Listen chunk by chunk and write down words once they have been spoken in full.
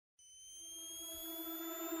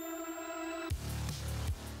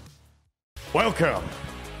Welcome,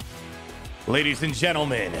 ladies and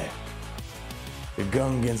gentlemen, the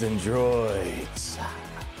Gungans and droids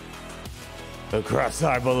across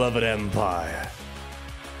our beloved empire.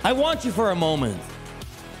 I want you for a moment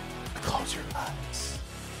to close your eyes.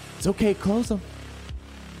 It's okay, close them.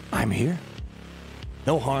 I'm here.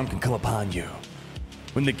 No harm can come upon you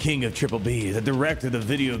when the king of Triple B, the director of the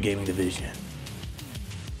video gaming division,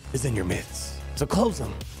 is in your midst. So close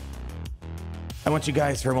them. I want you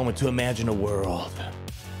guys for a moment to imagine a world,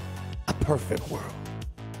 a perfect world,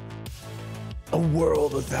 a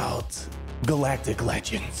world without Galactic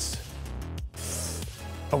Legends,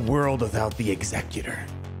 a world without the Executor,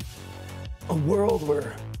 a world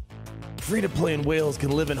where free-to-play and whales can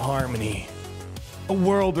live in harmony, a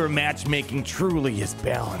world where matchmaking truly is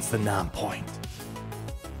balanced and on-point.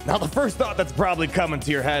 Now, the first thought that's probably coming to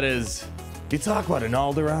your head is, you talk about an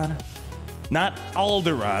Alderaan? Not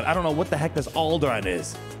Alderaan. I don't know what the heck this Alderaan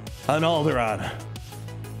is. An Alderaan.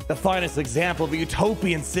 The finest example of a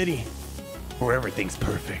utopian city where everything's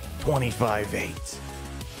perfect. 25/8.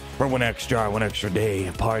 For one extra day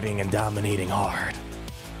of partying and dominating hard.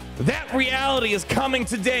 That reality is coming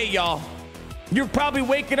today, y'all. You're probably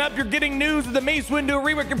waking up, you're getting news of the Mace Windu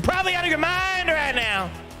rework. You're probably out of your mind right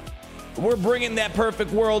now. We're bringing that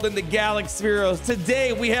perfect world into Galaxy Heroes.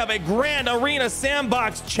 Today, we have a Grand Arena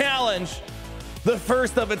Sandbox Challenge. The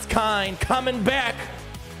first of its kind, coming back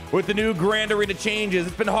with the new Grand Arena changes.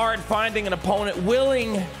 It's been hard finding an opponent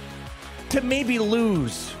willing to maybe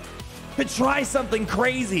lose, to try something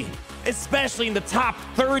crazy, especially in the top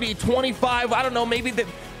 30, 25, I don't know, maybe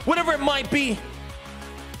whatever it might be.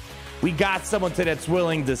 We got someone today that's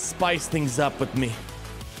willing to spice things up with me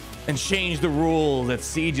and change the rules that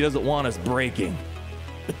CG doesn't want us breaking.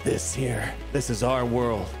 But this is our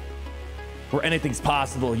world, where anything's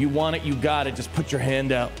possible. You want it, you got it. Just put your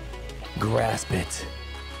hand out, grasp it,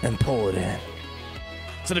 and pull it in.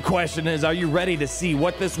 So the question is, are you ready to see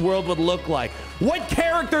what this world would look like? What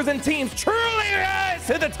characters and teams truly rise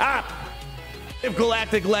to the top if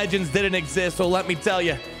Galactic Legends didn't exist? So let me tell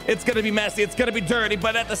you, it's gonna be messy, it's gonna be dirty,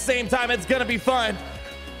 but at the same time, it's gonna be fun.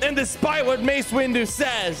 And despite what Mace Windu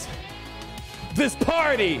says, this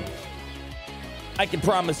party, I can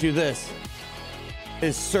promise you this,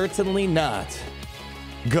 is certainly not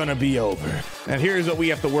gonna be over. And here's what we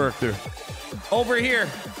have to work through. Over here,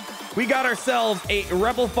 we got ourselves a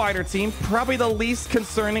Rebel fighter team, probably the least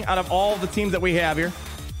concerning out of all the teams that we have here.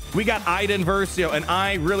 We got Ida and Versio, and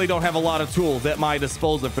I really don't have a lot of tools at my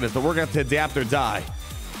disposal for this, but we're gonna have to adapt or die.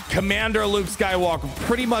 Commander Luke Skywalker,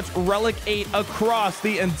 pretty much Relic 8 across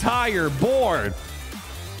the entire board.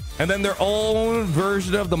 And then their own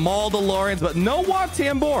version of the Mandalorians, but no Wat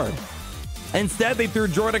Tambor. Instead, they threw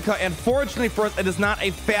Droideka, and fortunately for us, it is not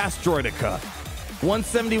a fast Droideka.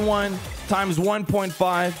 171 times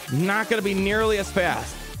 1.5, not going to be nearly as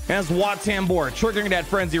fast as Wat Tambor, triggering that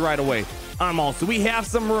frenzy right away. So we have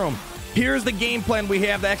some room. Here's the game plan we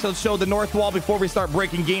have. That actually show the north wall before we start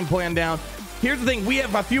breaking game plan down. Here's the thing, we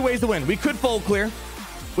have a few ways to win. We could fold clear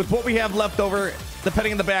with what we have left over,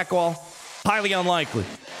 depending on the back wall. Highly unlikely.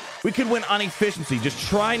 We could win on efficiency. Just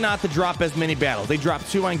try not to drop as many battles. They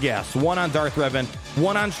dropped 2 on Gas, 1 on Darth Revan,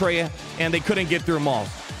 1 on Traya, and they couldn't get through them all.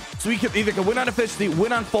 So we could either win on efficiency,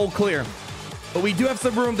 win on fold clear. But we do have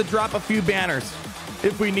some room to drop a few banners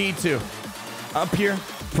if we need to. Up here,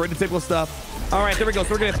 pretty typical stuff. All right, there we go.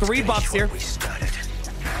 So we're gonna have 3 buffs here.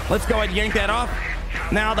 Let's go ahead and yank that off.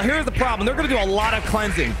 Now, here's the problem. They're going to do a lot of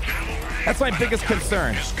cleansing. That's my biggest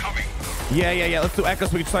concern. Yeah. Let's do Echo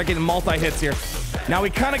so we can start getting multi-hits here. Now, we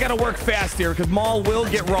kind of got to work fast here because Maul will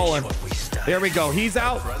get rolling. There we go. He's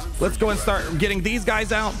out. Let's go and start getting these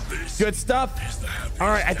guys out. Good stuff. All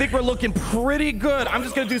right, I think we're looking pretty good. I'm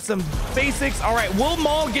just going to do some basics. All right, will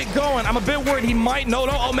Maul get going? I'm a bit worried he might. No,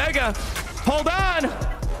 Omega. Hold on.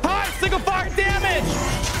 Hot single fire damage.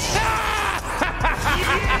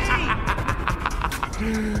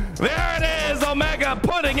 There it is, Omega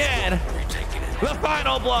putting in the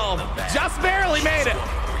final blow. Just barely made it.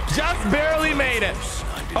 Just barely made it.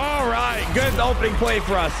 All right, good opening play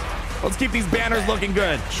for us. Let's keep these banners looking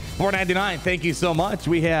good. $4.99, thank you so much.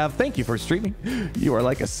 Thank you for streaming. You are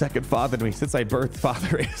like a second father to me. Since I birthed,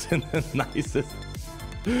 father isn't the nicest.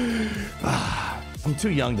 I'm too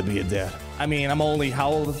young to be a dad. I mean, I'm only, how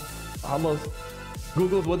old? Almost.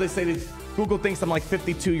 Google, what they say? Google thinks I'm like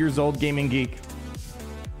 52 years old, gaming geek.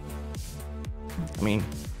 I mean,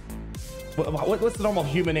 what's the normal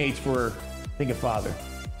human age for being a father?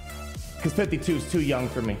 Because 52 is too young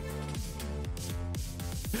for me.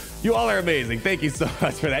 You all are amazing. Thank you so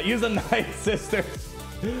much for that. Use a Night Sister.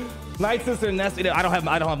 Night Sister Nest. I don't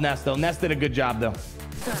have Nest though. Nest did a good job though.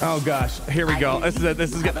 Oh gosh, here we go. This is it.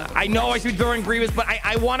 This is good. I know I should be throwing Grievous, but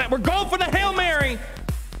I want it. We're going for the Hail Mary.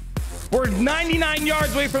 We're 99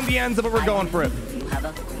 yards away from the ends of it. We're going for it.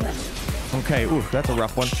 Okay, ooh, that's a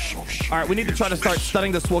rough one. All right, we need to try to start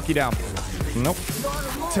stunning this Wookiee down. Nope.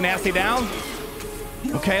 Tenacity down.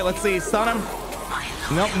 Okay, let's see. Stun him.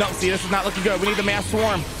 Nope, nope. See, this is not looking good. We need the Mass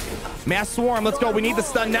Swarm. Mass Swarm, let's go. We need the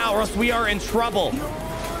stun now or else we are in trouble.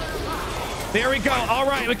 There we go. All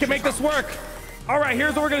right, we can make this work. All right,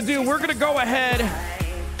 here's what we're going to do. We're going to go ahead.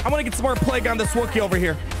 I want to get some more plague on this Wookiee over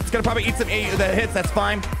here. It's going to probably eat some the hits. That's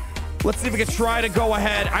fine. Let's see if we can try to go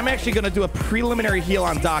ahead. I'm actually going to do a preliminary heal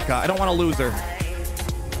on Daka. I don't want to lose her.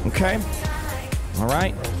 Okay. All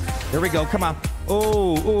right. Here we go. Come on.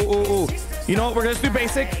 Oh, oh, oh, oh. You know what? We're going to do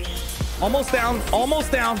basic. Almost down.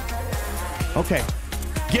 Almost down. Okay.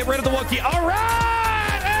 Get rid of the Wookiee. All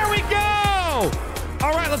right. There we go.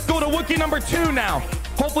 All right. Let's go to Wookiee number 2 now.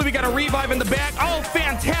 Hopefully we got a revive in the back. Oh,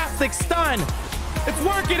 fantastic stun. It's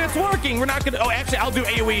working. It's working. We're not going to. Oh, actually, I'll do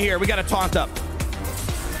AoE here. We got to taunt up.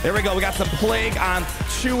 There we go. We got some plague on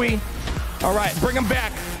Chewie. All right. Bring him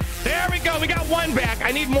back. There we go. We got one back.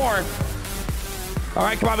 I need more. All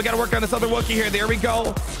right. Come on. We got to work on this other Wookiee here. There we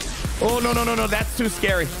go. Oh, no, no, no, no. That's too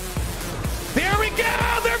scary. There we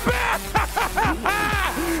go. They're back.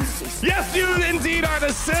 Yes, you indeed are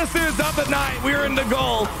the sisters of the night. We're in the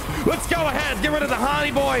goal. Let's go ahead. Get rid of the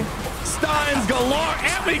Honey Boy. Stuns galore.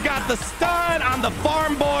 And we got the stun on the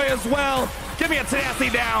Farm Boy as well. Give me a tenacity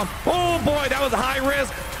down. Oh, boy. That was a high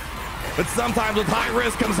risk. But sometimes with high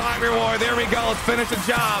risk comes high reward. There we go. Let's finish the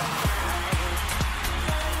job.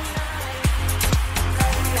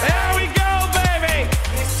 There we go, baby.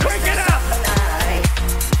 Quick it up.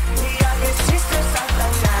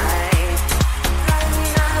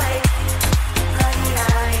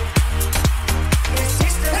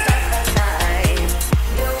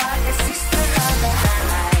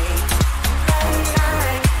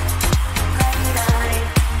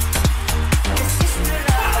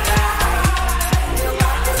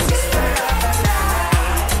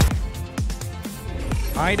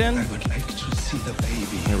 Iden. I would like to see the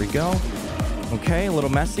baby. Here we go. Okay, a little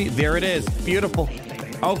messy. There it is. Beautiful.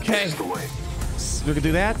 Okay. We can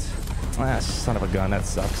do that. Ah, son of a gun. That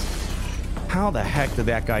sucks. How the heck did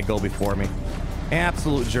that guy go before me?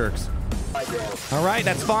 Absolute jerks. All right,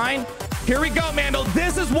 that's fine. Here we go, Mando.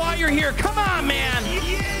 This is why you're here. Come on, man.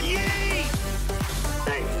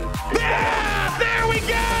 Yeah, there we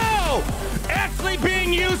go. Actually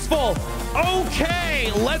being useful. Okay,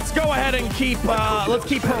 let's go ahead and keep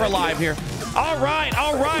her alive here. All right,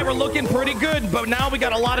 we're looking pretty good, but now we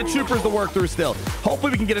got a lot of troopers to work through still.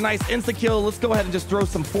 Hopefully we can get a nice insta kill. Let's go ahead and just throw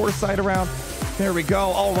some foresight around. There we go.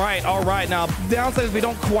 All right. Now, downside is we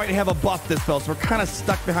don't quite have a buff this spell, so we're kind of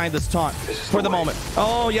stuck behind this taunt for the moment.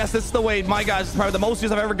 Oh, yes, this is the way. My gosh, this is probably the most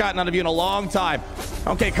use I've ever gotten out of you in a long time.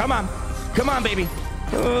 Okay, come on. Come on, baby.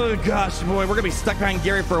 Oh, gosh, boy, we're going to be stuck behind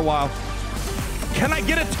Gary for a while. Can I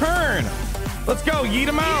get a turn? Let's go. Yeet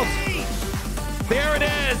him out. There it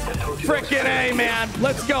is. Frickin' A, man.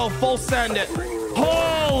 Let's go. Full send it.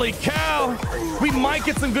 Holy cow. We might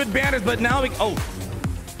get some good banners, but now we... Oh.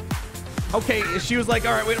 Okay, she was like,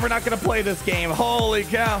 all right, we're not going to play this game. Holy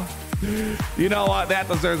cow. You know what? That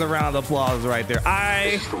deserves a round of applause right there.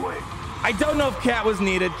 I don't know if Cat was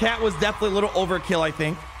needed. Cat was definitely a little overkill, I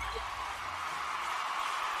think.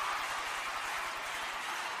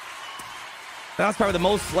 That was probably the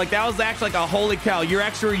most, like, that was actually like a holy cow. You're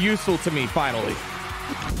actually useful to me, finally.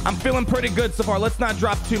 I'm feeling pretty good so far. Let's not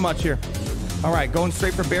drop too much here. All right, going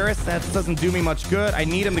straight for Barris. That doesn't do me much good. I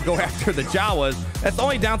need him to go after the Jawas. That's the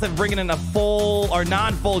only downside of bringing in a full or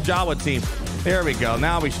non-full Jawa team. There we go.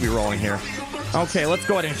 Now we should be rolling here. Okay, let's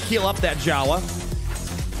go ahead and heal up that Jawa.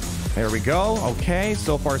 There we go. Okay,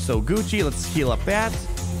 so far so Gucci. Let's heal up that.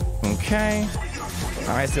 Okay.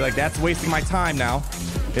 All right, so like that's wasting my time now.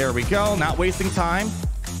 There we go. Not wasting time.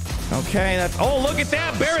 Okay, that's... Oh, look at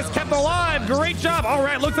that. Barris kept alive. Great job. All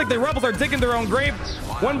right, looks like the rebels are digging their own grave.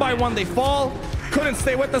 One by one, they fall. Couldn't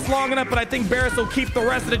stay with us long enough, but I think Barris will keep the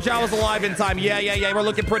rest of the Jawas alive in time. Yeah. We're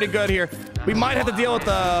looking pretty good here. We might have to deal with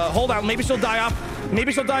the... Hold on. Maybe she'll die off.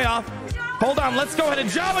 Hold on. Let's go ahead and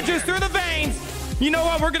Java Juice through the veins. You know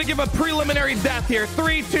what? We're going to give a preliminary death here.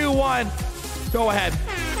 3, 2, 1. Go ahead.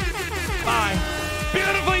 Bye.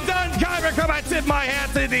 Beautifully done, Kyber. Come on, tip my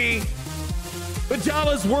hat to thee. The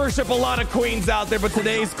Jawas worship a lot of queens out there, but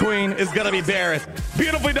today's queen is going to be Barris.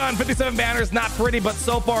 Beautifully done. 57 banners. Not pretty, but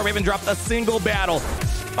so far we haven't dropped a single battle.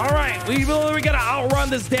 All right. We got to outrun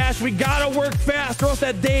this dash. We got to work fast, or else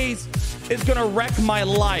that daze is going to wreck my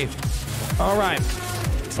life. All right.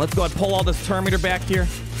 Let's go ahead and pull all this Terminator back here.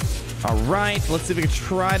 All right, let's see if we can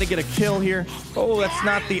try to get a kill here. Oh, that's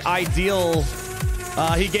not the ideal.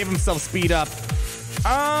 He gave himself speed up.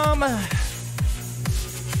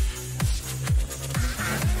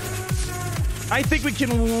 I think we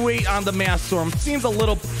can wait on the Mass Storm. Seems a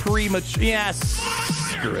little premature. Yes.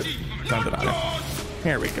 Screw it. Something on it.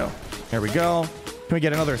 Here we go. Here we go. Can we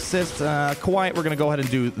get another assist? Quiet. We're going to go ahead and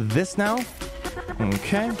do this now.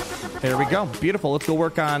 Okay. There we go. Beautiful. Let's go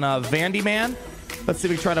work on Vandy Man. Let's see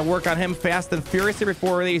if we can try to work on him fast and furious here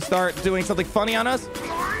before they start doing something funny on us.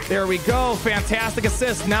 There we go. Fantastic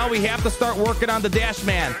assist. Now we have to start working on the Dash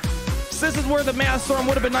Man. This is where the Mass Storm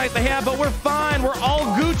would have been nice to have, but we're fine. We're all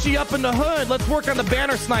Gucci up in the hood. Let's work on the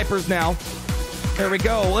banner snipers now. There we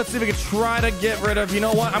go. Let's see if we can try to get rid of, you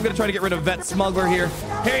know what? I'm going to try to get rid of Vet Smuggler here.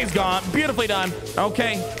 Hey, he's gone. Beautifully done.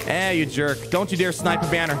 Okay. You jerk. Don't you dare snipe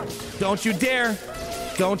a banner. Don't you dare.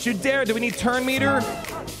 Don't you dare. Do we need turn meter?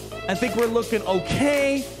 I think we're looking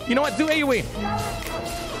okay. You know what? Do AoE.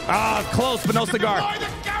 Close, but no cigar.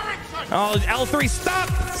 Oh, L3, stop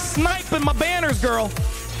sniping my banners, girl.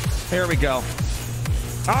 There we go.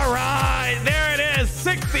 All right, there it is.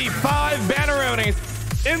 65 banneronis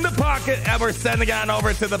in the pocket, and we're sending it on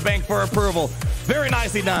over to the bank for approval. Very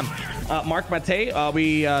nicely done. Mark Mate,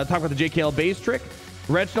 we talked about the JKL base trick.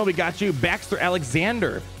 Reginald, we got you. Baxter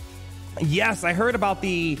Alexander. Yes, I heard about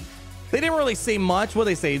the... They didn't really say much. What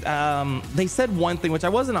did they say? They said one thing, which I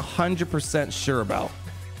wasn't 100% sure about.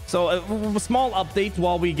 So a small update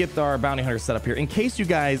while we get our bounty hunter set up here. In case you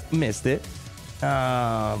guys missed it,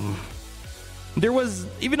 there was,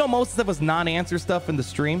 even though most of the stuff was non-answer stuff in the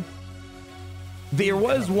stream, there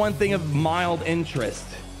was one thing of mild interest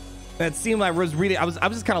that seemed like was really, I was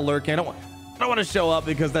just kind of lurking. I don't want to show up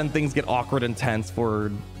because then things get awkward and tense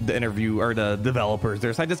for the interview or the developers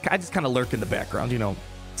there. So I just kind of lurk in the background, you know,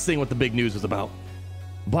 seeing what the big news was about.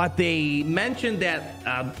 But they mentioned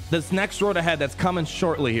that this next road ahead that's coming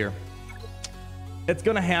shortly here, it's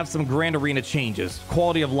going to have some Grand Arena changes,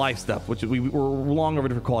 quality of life stuff, which we're long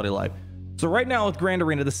overdue for quality of life. So right now with Grand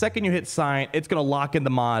Arena, the second you hit sign, it's going to lock in the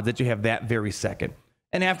mods that you have that very second.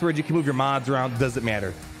 And afterwards, you can move your mods around. Doesn't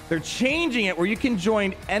matter. They're changing it where you can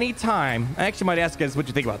join anytime. I actually might ask you guys what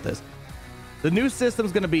you think about this. The new system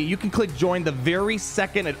is going to be, you can click join the very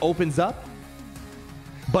second it opens up,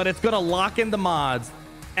 but it's going to lock in the mods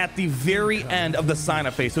at the very end of the sign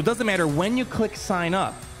up phase. So it doesn't matter when you click sign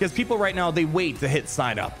up, because people right now, they wait to hit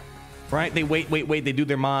sign up, right? They wait. They do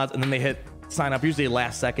their mods and then they hit sign up, usually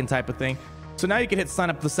last second type of thing. So now you can hit sign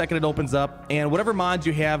up the second it opens up, and whatever mods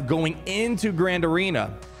you have going into Grand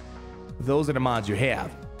Arena, those are the mods you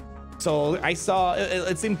have. So I saw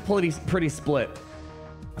it seemed pretty split.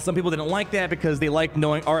 Some people didn't like that because they like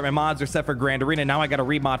knowing, all right, my mods are set for Grand Arena. Now I got to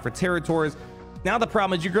remod for territories. Now the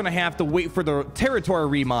problem is you're going to have to wait for the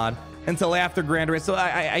territory remod until after Grand Arena. So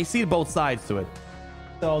I see both sides to it.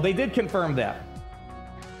 So they did confirm that.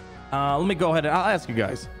 Let me go ahead and I'll ask you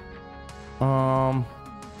guys. I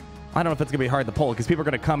don't know if it's gonna be hard to pull because people are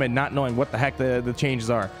gonna come in not knowing what the heck the changes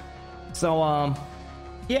are. So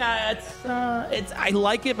yeah, it's I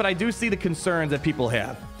like it, but I do see the concerns that people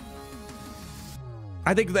have.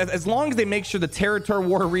 I think that as long as they make sure the territory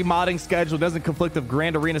war remodding schedule doesn't conflict with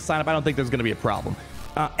Grand Arena sign up, I don't think there's gonna be a problem.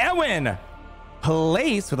 Edwin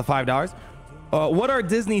Place for the $5. What are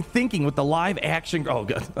Disney thinking with the live action? Oh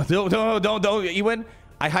god, don't Ewan.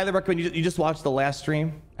 I highly recommend you just watch the last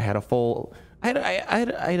stream. I had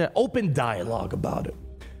an open dialogue about it.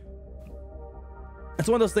 It's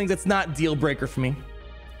one of those things that's not deal breaker for me,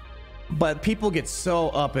 but people get so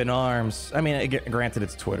up in arms. I mean, granted,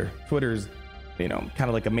 it's Twitter. Twitter's, you know, kind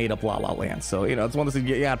of like a made up La La Land. So, you know, it's one of those things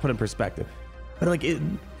you gotta put in perspective. But like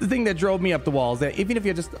the thing that drove me up the wall is that even if you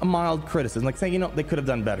had just a mild criticism, like saying, you know, they could have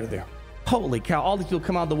done better there. Holy cow, all these people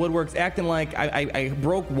come out of the woodworks acting like I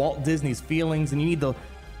broke Walt Disney's feelings and you need to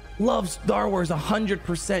love Star Wars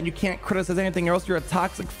 100%. You can't criticize anything or else you're a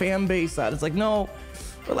toxic fan base. It's like, no,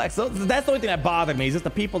 relax. So that's the only thing that bothered me is just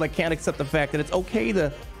the people that can't accept the fact that it's okay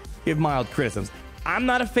to give mild criticisms. I'm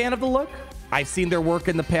not a fan of the look. I've seen their work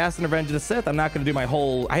in the past in Revenge of the Sith. I'm not going to do my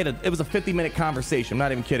whole... it was a 50-minute conversation. I'm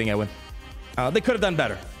not even kidding, Edwin. They could have done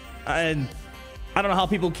better. And I don't know how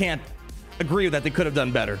people can't agree with that. They could have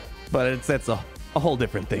done better. But that's a whole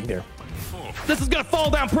different thing there. This is going to fall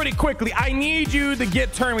down pretty quickly. I need you to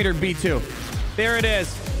get turn meter B2. There it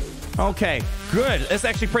is. Okay, good. It's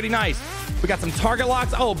actually pretty nice. We got some target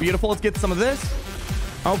locks. Oh, beautiful. Let's get some of this.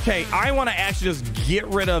 Okay, I want to actually just get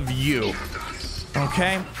rid of you.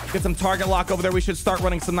 Okay, get some target lock over there. We should start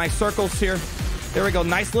running some nice circles here. There we go.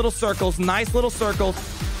 Nice little circles. Nice little circles.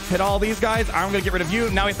 Hit all these guys. I'm going to get rid of you.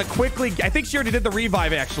 Now we have to quickly... I think she already did the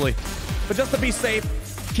revive, actually. But just to be safe,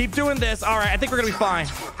 keep doing this. All right, I think we're going to be fine.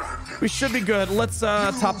 We should be good. Let's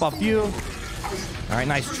top off you. All right,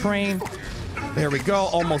 nice train. There we go.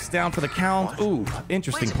 Almost down for the count. Ooh,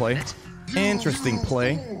 interesting play. Interesting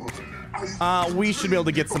play. We should be able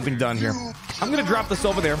to get something done here. I'm going to drop this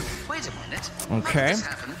over there. Okay.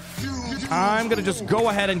 I'm going to just go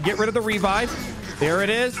ahead and get rid of the revive. There it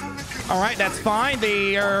is. All right, that's fine.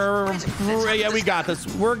 They are... Yeah, we got this.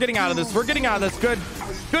 We're getting out of this. We're getting out of this. Good.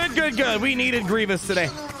 Good, good, good. We needed Grievous today.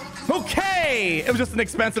 Okay. It was just an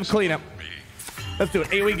expensive cleanup. Let's do it.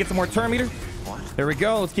 AoE, get some more turn meter. There we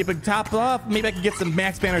go. Let's keep it top off. Maybe I can get some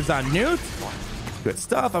max banners on Newt. Good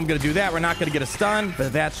stuff. I'm going to do that. We're not going to get a stun,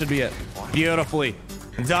 but that should be it. Beautifully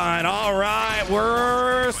done. All right.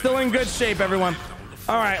 We're still in good shape, everyone.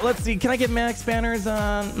 All right. Let's see. Can I get max banners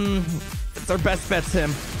on? It's our best bet's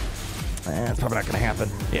him. It's probably not going to happen.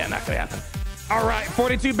 Yeah, not going to happen. All right.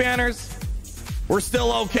 42 banners. We're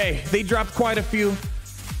still okay. They dropped quite a few.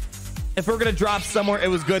 If we're going to drop somewhere, it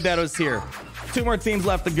was good that it was here. 2 more teams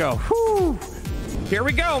left to go. Whew. Here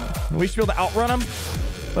we go. We should be able to outrun them.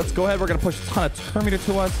 Let's go ahead. We're going to push a ton of turn meter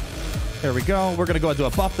to us. There we go. We're going to go ahead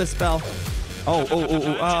and do a buff this spell.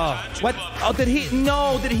 What? Oh, did he?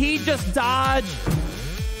 No, did he just dodge?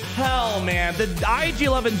 Hell, man. Did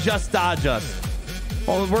IG-11 just dodge us?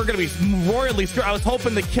 Well, we're going to be royally screwed. I was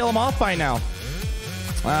hoping to kill him off by now.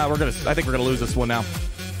 I think we're going to lose this one now.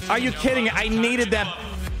 Are you kidding? I needed that.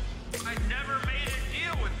 I never made a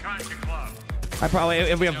deal with Contra Club. I probably,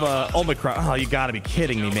 if we have Omicron. Oh, you got to be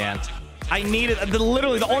kidding me, man. I needed,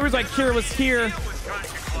 literally, the only reason I Kira was here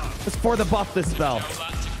was for the buff this spell.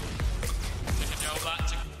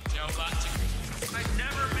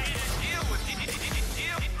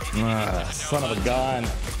 Son of a gun.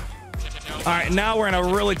 All right, now we're in a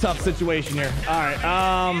really tough situation here. All right,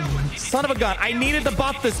 son of a gun. I needed to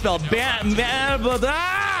buff this spell.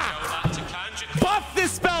 Buff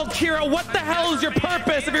this spell, Kira. What the hell is your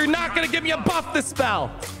purpose if you're not going to give me a buff this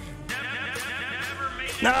spell?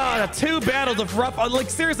 No, the 2 battles of rough. Like,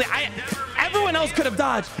 seriously, everyone else could have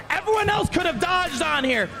dodged. Everyone else could have dodged on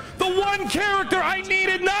here. The one character I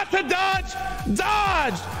needed not to dodge,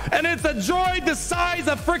 dodged. And it's a droid the size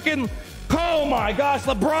of freaking, oh my gosh,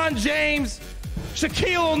 LeBron James,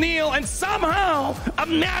 Shaquille O'Neal, and somehow a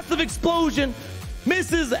massive explosion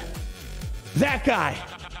misses that guy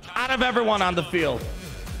out of everyone on the field.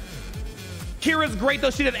 Kira's great,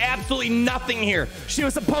 though. She did absolutely nothing here. She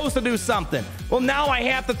was supposed to do something. Well, now I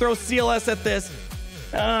have to throw CLS at this.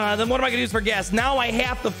 Then what am I going to use for gas? Now I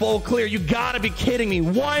have to full clear. You got to be kidding me.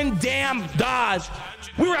 One damn dodge.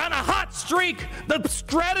 We were on a hot streak. The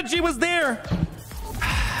strategy was there.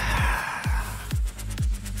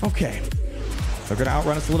 Okay. They're going to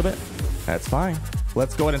outrun us a little bit. That's fine.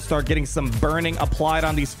 Let's go ahead and start getting some burning applied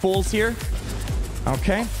on these fools here.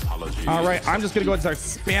 Okay. All right. I'm just going to go ahead and start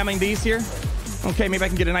spamming these here. Okay. Maybe I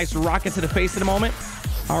can get a nice rocket to the face in a moment.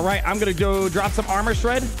 All right. I'm going to go drop some armor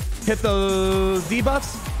shred. Hit those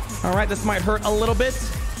debuffs. All right. This might hurt a little bit.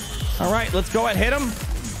 All right. Let's go ahead. Hit them.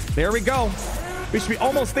 There we go. We should be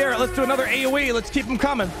almost there. Let's do another AoE. Let's keep them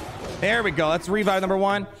coming. There we go. That's revive number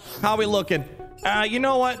 1. How are we looking? You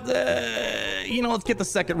know what? Let's get the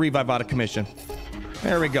second revive out of commission.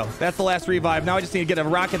 There we go. That's the last revive. Now I just need to get a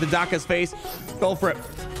rocket to Daka's face. Go for it.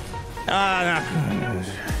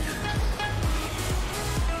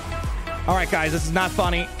 All right, guys. This is not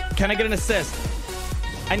funny. Can I get an assist?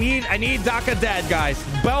 I need Daka dead, guys.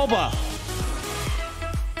 Boba.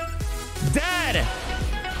 Dead.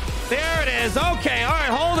 There it is. Okay. All right.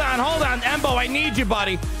 Hold on. Embo, I need you,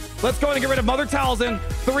 buddy. Let's go ahead and get rid of Mother Talzin.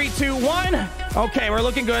 3, 2, 1. Okay, we're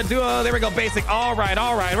looking good. There we go. Basic. All right.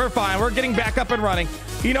 We're fine. We're getting back up and running.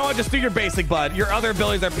 You know what? Just do your basic, bud. Your other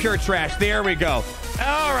abilities are pure trash. There we go.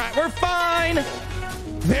 All right. We're fine.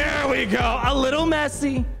 There we go. A little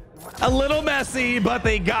messy, but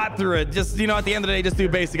they got through it. Just, at the end of the day, just do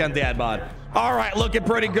basic on dad bod. All right. Looking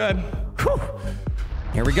pretty good. Whew.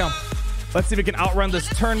 Here we go. Let's see if we can outrun this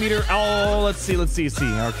turn meter. Oh, let's see.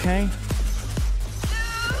 Okay.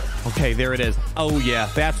 Okay, there it is. Oh, yeah.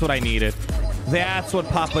 That's what I needed. That's what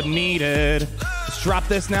Papa needed. Let's drop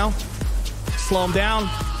this now. Slow him down.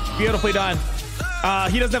 Beautifully done.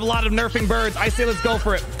 He doesn't have a lot of nerfing birds. I say let's go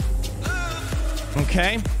for it.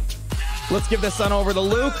 Okay. Let's give this son over to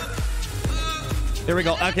Luke. There we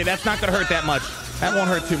go. Okay, that's not going to hurt that much. That won't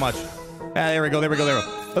hurt too much. There we go.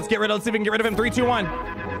 Let's see if we can get rid of him. 3, 2, 1.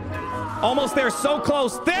 Almost there. So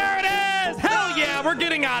close. There it is. Hell yeah. We're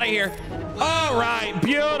getting out of here. All right.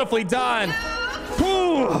 Beautifully done.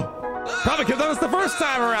 Whew. Probably could have done this the first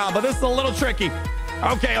time around, but this is a little tricky.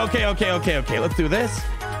 Okay. Let's do this.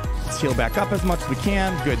 Let's heal back up as much as we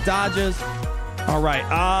can. Good dodges. All right.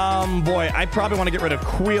 Boy, I probably want to get rid of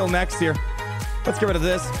Queel next here. Let's get rid of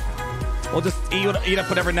this. We'll just eat up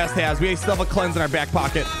whatever Nest has. We still have a cleanse in our back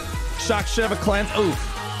pocket. Shock should have a cleanse. Ooh,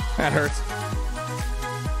 that hurts.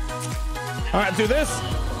 All right, do this.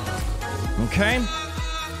 Okay.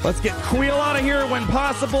 Let's get Queel out of here when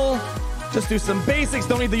possible. Just do some basics.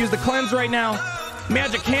 Don't need to use the cleanse right now.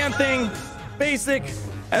 Magic hand thing. Basic.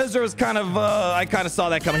 Ezra was kind of, I kind of saw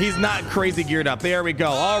that coming. He's not crazy geared up. There we go.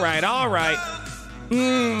 All right, all right.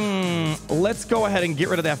 Let's go ahead and get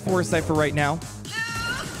rid of that Foresight for right now.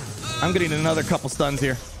 I'm gonna need another couple stuns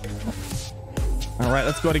here. All right,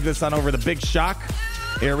 let's go ahead and get this on over the big shock.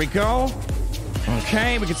 There we go.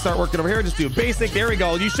 Okay, we can start working over here. Just do a basic. There we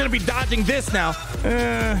go. You shouldn't be dodging this now.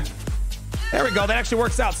 There we go. That actually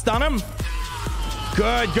works out. Stun him.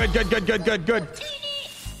 Good, good, good, good, good, good, good.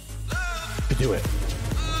 Could do it.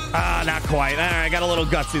 Ah, not quite. All right, got a little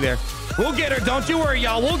gutsy there. We'll get her. Don't you worry,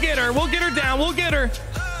 y'all. We'll get her. We'll get her down. We'll get her.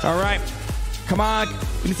 All right. Come on.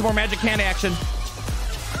 We need some more magic hand action.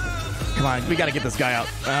 Come on. We got to get this guy out.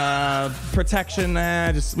 Protection.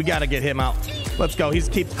 We got to get him out. Let's go. He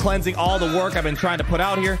keeps cleansing all the work I've been trying to put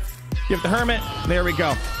out here. Give the Hermit. There we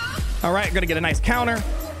go. All right. Going to get a nice counter.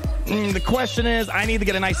 The question is, I need to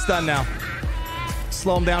get a nice stun now.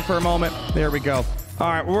 Slow him down for a moment. There we go. All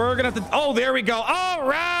right. We're going to have to... Oh, there we go. All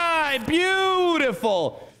right.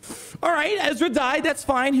 Beautiful. All right, Ezra died. That's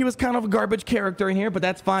fine. He was kind of a garbage character in here, but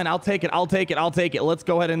that's fine. I'll take it. I'll take it. I'll take it. Let's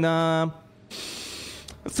go ahead and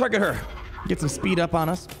let's target her. Get some speed up on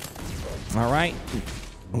us. All right.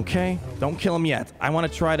 Okay. Don't kill him yet. I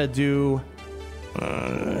want to try to do...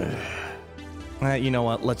 you know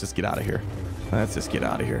what? Let's just get out of here. Let's just get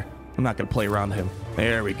out of here. I'm not going to play around him.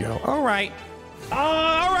 There we go. All right.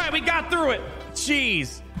 All right. We got through it.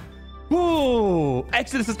 Jeez. Ooh,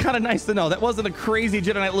 actually, this is kind of nice to know. That wasn't a crazy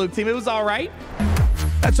Jedi Knight Luke team. It was all right.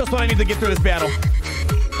 That's just what I need to get through this battle.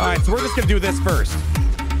 All right, so we're just going to do this first.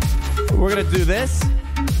 We're going to do this.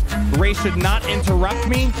 Ray should not interrupt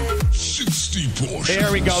me. 60 portions.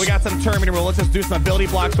 There we go. We got some Terminator rule. Let's just do some ability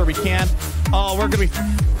blocks where we can. Oh, we're going to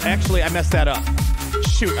be... Actually, I messed that up.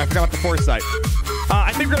 Shoot, I forgot about the Foresight.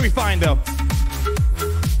 I think we're going to be fine, though.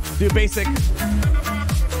 Do basic...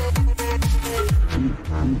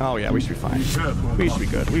 Oh yeah, we should be fine. We should be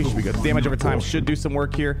good. We should be good. Damage over time should do some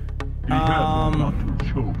work here. Not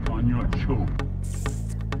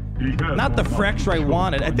the fracture I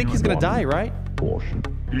wanted. I think he's gonna die, right?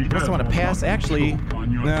 Unless I want to pass. Actually,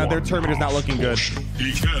 their Terminator's not looking good.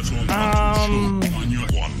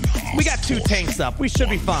 We got 2 tanks up. We should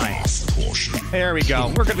be fine. There we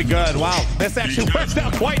go. We're gonna be good. Wow, this actually worked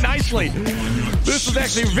out quite nicely. This is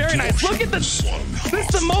actually very nice. Look at this. This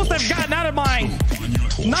is the most I've gotten out of my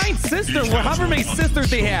 9th sister, or however many sisters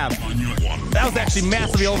they have. That was actually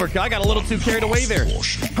massively overkill. I got a little too carried away there.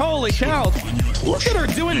 Holy cow. Look at her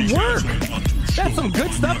doing work. That's some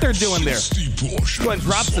good stuff they're doing there. Go ahead and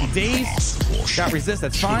drop some days. Got resist.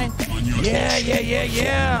 That's fine. Yeah, yeah, yeah,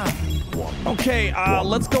 yeah. Okay,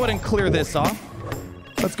 let's go ahead and clear this off.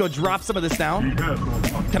 Let's go drop some of this down.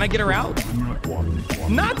 Can I get her out?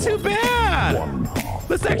 Not too bad.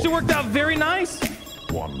 This actually worked out very nice.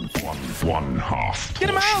 One half. Get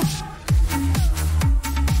him out.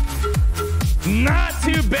 Not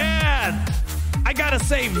too bad. I gotta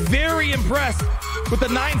say, very impressed with the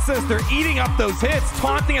 9th sister eating up those hits,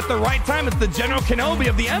 taunting at the right time. It's the General Kenobi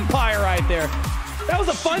of the Empire right there. That was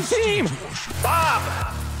a fun team. Bob!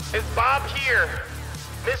 Is Bob here?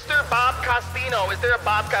 Mr. Bob Costino. Is there a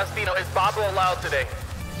Bob Costino? Is Bob allowed today?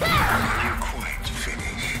 You're quite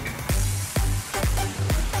finished.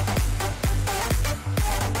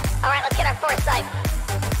 All right, let's get our Foresight.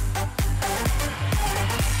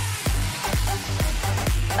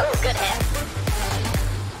 Oh, good hit.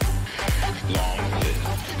 Long live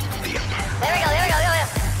the Empire. There we go, there we go, there we go.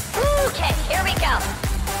 Okay, here we go.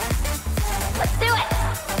 Let's do it.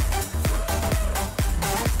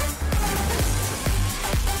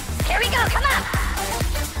 Here we go, come on.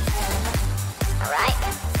 All right.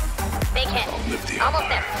 Big hit. Almost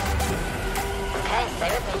there. Okay, stay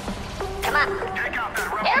with me. Come on.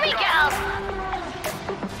 Here we go.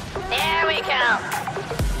 There we go.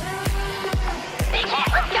 Big hit,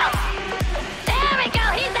 let's go. There we go,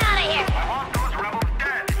 he's out of here.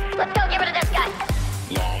 Let's go get rid of this guy.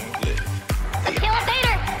 Long live. Let's kill him,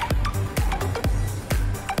 Vader.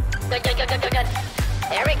 Good, good, good, good, good, good.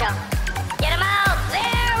 There we go. Get him out.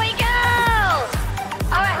 There we go.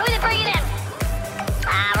 All right, who's it bringing in?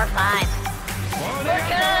 We're fine. We're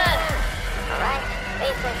good. All right,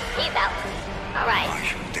 basic. He's out. All right.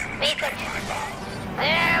 Basic.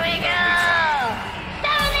 There we go.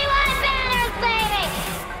 71 banners, baby.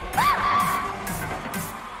 Woo!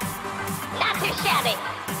 Not too shabby.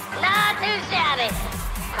 Not too shabby.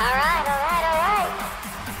 All right, all right, all right.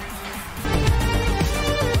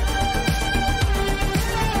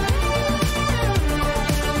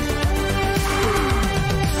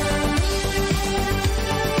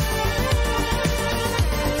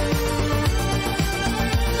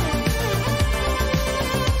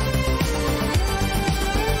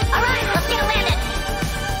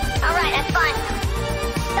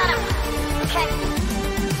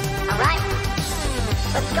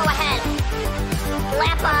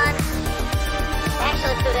 Slap on. Actually,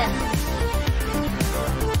 let's do this.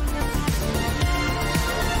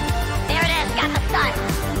 There it is. Got the stun.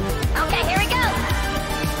 Okay, here we go.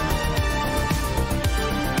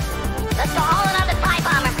 Let's go all in on the TIE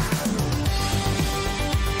Bomber.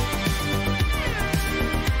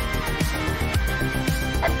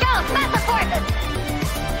 Let's go. Special Forces.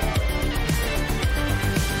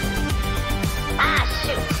 Ah,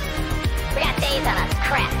 shoot. We got days on us.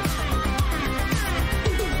 Crap.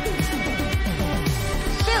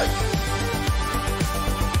 Shoot.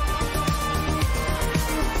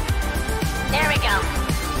 There we go.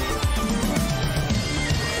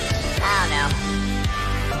 Oh, no.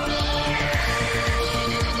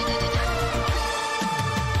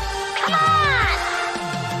 Come on!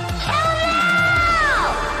 Kill him now!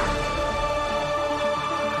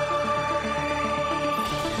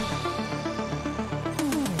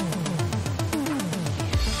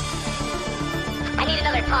 I need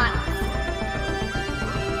another taunt.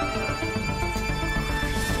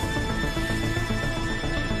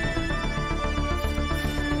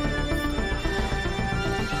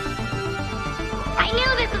 I knew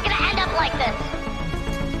this was gonna end up like this.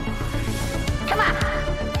 Come on.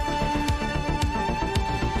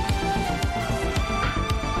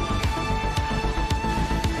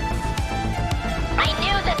 I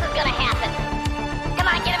knew this was gonna happen. Come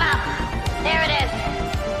on, get him out. There it is.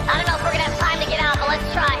 I don't know if we're gonna have time to get out, but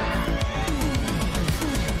let's try.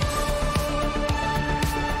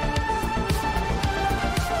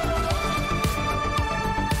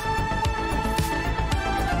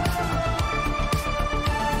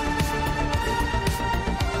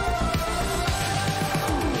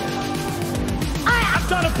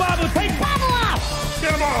 Son of Babu, take Babu off!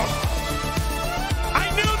 Get him off! I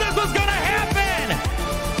knew this was gonna happen!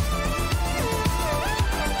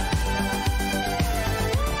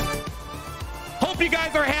 Hope you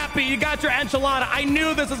guys are happy. You got your enchilada. I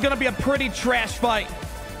knew this was gonna be a pretty trash fight.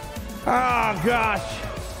 Oh gosh.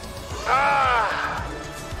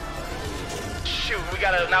 Shoot,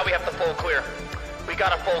 now we have the full clear. We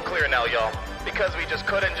got a full clear now, y'all. Because we just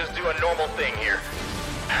couldn't just do a normal thing here.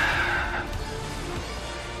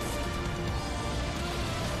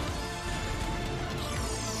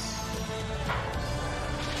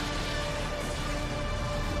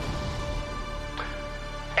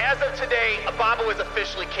 As of today, Babu is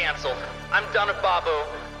officially canceled. I'm done with Babu.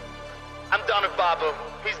 I'm done with Babu.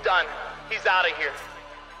 He's done. He's out of here.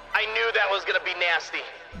 I knew that was gonna be nasty.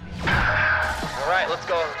 All right, let's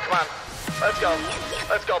go. Come on. Let's go.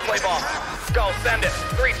 Let's go. Play ball. Go. Send it.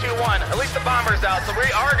 3, 2, 1. At least the bomber's out, so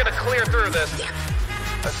we are gonna clear through this.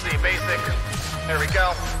 Let's see. Basic. There we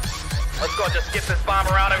go. Let's go. Just get this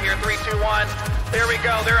bomber out of here. 3, 2, 1. There we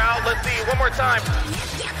go. They're out. Let's see. One more time.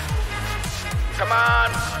 Come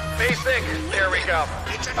on. Basic. There we go.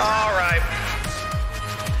 All right.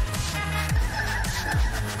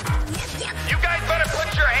 You guys better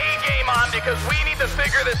put your A game on because we need to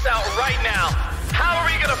figure this out right now. How are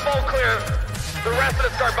we going to full clear the rest of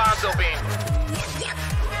this Garbanzo beam?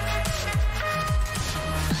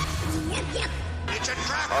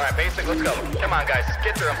 All right, Basic, let's go. Come on, guys.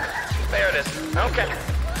 Get through them. There it is. Okay.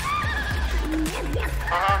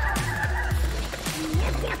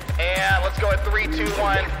 And let's go at 3, 2,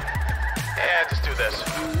 1. And just do this.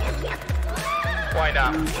 Why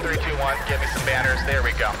not? 3, 2, 1. Give me some banners. There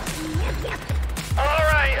we go. All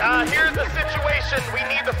right, here's the situation. We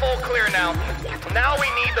need the full clear now. Now we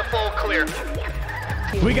need the full clear.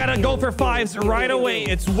 We gotta go for 5s right away.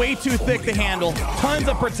 It's way too thick to handle. Tons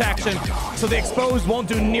of protection, so the exposed won't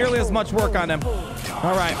do nearly as much work on them.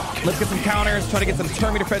 All right, let's get some counters. Try to get some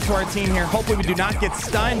Terminator fed to our team here. Hopefully we do not get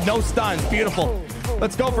stunned. No stuns. Beautiful.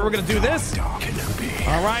 Let's go for it. We're gonna do this.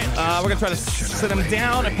 All right, we're gonna try to sit him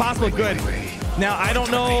down if possible. Good. Now, I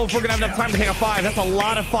don't know if we're gonna have enough time to take a 5. That's a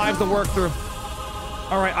lot of 5s to work through.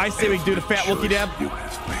 All right, I say we do the fat Wookie Deb.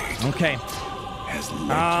 Okay.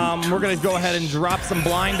 We're gonna go ahead and drop some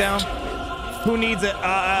blind down. Who needs it?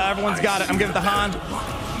 Everyone's got it. I'm giving it to Han.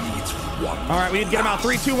 All right, we need to get him out.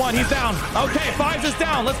 3, 2, 1. He's down. Okay, 5's is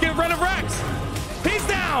down. Let's get rid of Rex. He's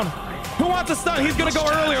down. Who wants a stun? He's gonna go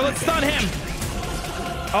earlier. Let's stun him.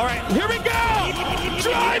 All right, here we go.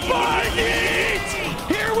 Drive-by heat.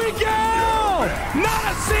 Here we go.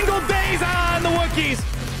 Not a single daze on the Wookiees.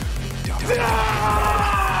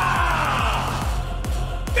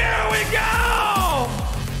 There we go!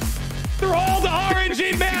 Through all the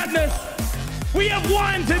RNG madness, we have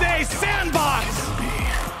won today, Sandbox!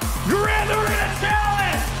 Grand Arena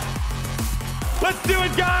Challenge! Let's do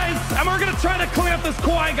it, guys! And we're gonna try to clean up this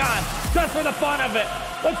Qui-Gon, just for the fun of it.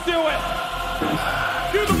 Let's do it!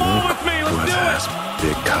 Do them all with me, let's do it!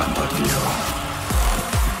 Become of you.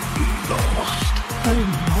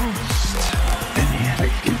 I'm lost. And yet I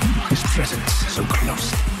feel his presence so close.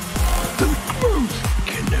 So close.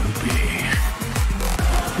 Kenobi.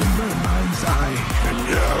 In my mind's eye,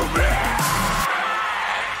 Kenobi.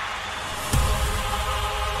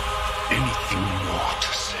 Anything more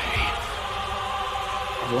to say?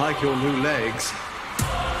 I like your new legs.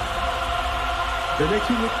 They make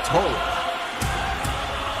you look taller.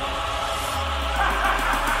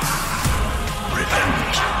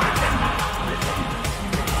 Revenge.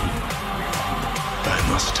 I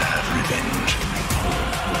must have revenge.